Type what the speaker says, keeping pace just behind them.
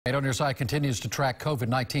8 on your side continues to track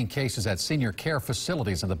COVID-19 cases at senior care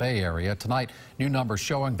facilities in the Bay Area. Tonight, new numbers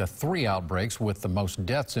showing the 3 outbreaks with the most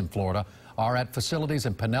deaths in Florida are at facilities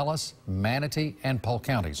in Pinellas, Manatee, and Polk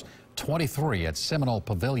counties. 23 at Seminole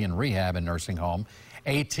Pavilion Rehab and Nursing Home,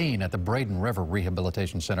 18 at the Braden River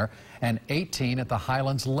Rehabilitation Center, and 18 at the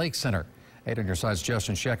Highlands Lake Center. 8 on your side's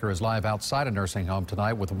Justin Shecker is live outside a nursing home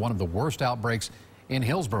tonight with one of the worst outbreaks in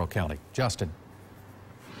Hillsborough County. Justin.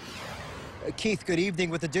 Keith, good evening.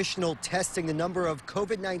 With additional testing, the number of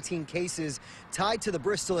COVID-19 cases tied to the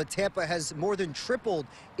Bristol at Tampa has more than tripled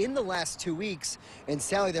in the last 2 weeks. And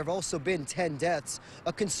Sally, there have also been 10 deaths.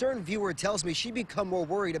 A concerned viewer tells me she'd become more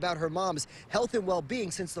worried about her mom's health and well-being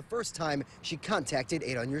since the first time she contacted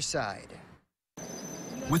 8 on your side.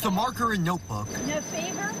 With a marker and notebook. No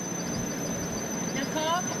fever? No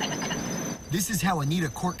cough? This is how Anita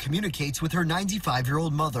Court communicates with her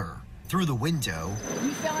 95-year-old mother. Through the window.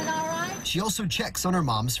 You feeling all right? She also checks on her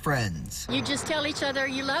mom's friends. You just tell each other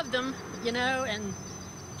you love them, you know, and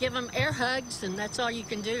give them air hugs, and that's all you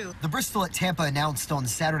can do. The Bristol at Tampa announced on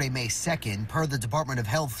Saturday, May 2nd, per the Department of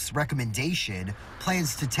Health's recommendation,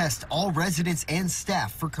 plans to test all residents and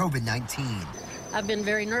staff for COVID-19. I've been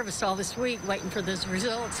very nervous all this week waiting for those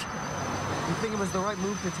results. You think it was the right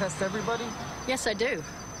move to test everybody? Yes, I do.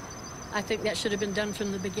 I think that should have been done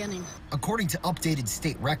from the beginning. According to updated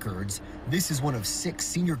state records, this is one of 6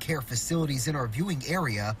 senior care facilities in our viewing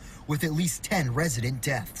area with at least 10 resident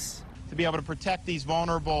deaths. To be able to protect these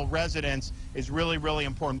vulnerable residents is really, really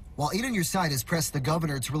important. While 8 on your side has pressed the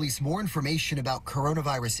governor to release more information about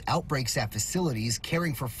coronavirus outbreaks at facilities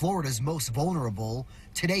caring for Florida's most vulnerable,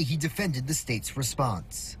 today he defended the state's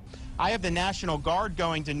response. I have the National Guard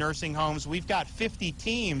going to nursing homes. We've got 50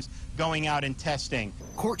 teams going out and testing.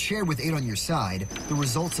 Court shared with 8 on your side the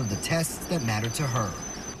results of the tests that matter to her.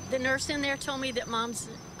 The nurse in there told me that Mom's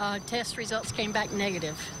test results came back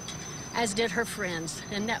negative, as did her friends,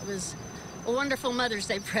 and that was a wonderful Mother's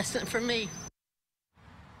Day present for me.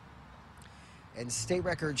 And state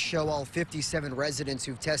records show all 57 residents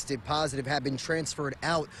who've tested positive have been transferred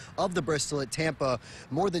out of the Bristol at Tampa.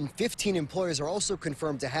 More than 15 employers are also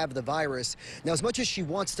confirmed to have the virus. Now, as much as she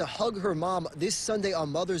wants to hug her mom this Sunday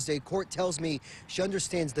on Mother's Day, court tells me she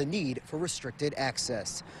understands the need for restricted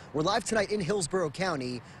access. We're live tonight in Hillsborough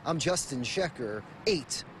County. I'm Justin Shecker,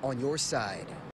 8 on your side.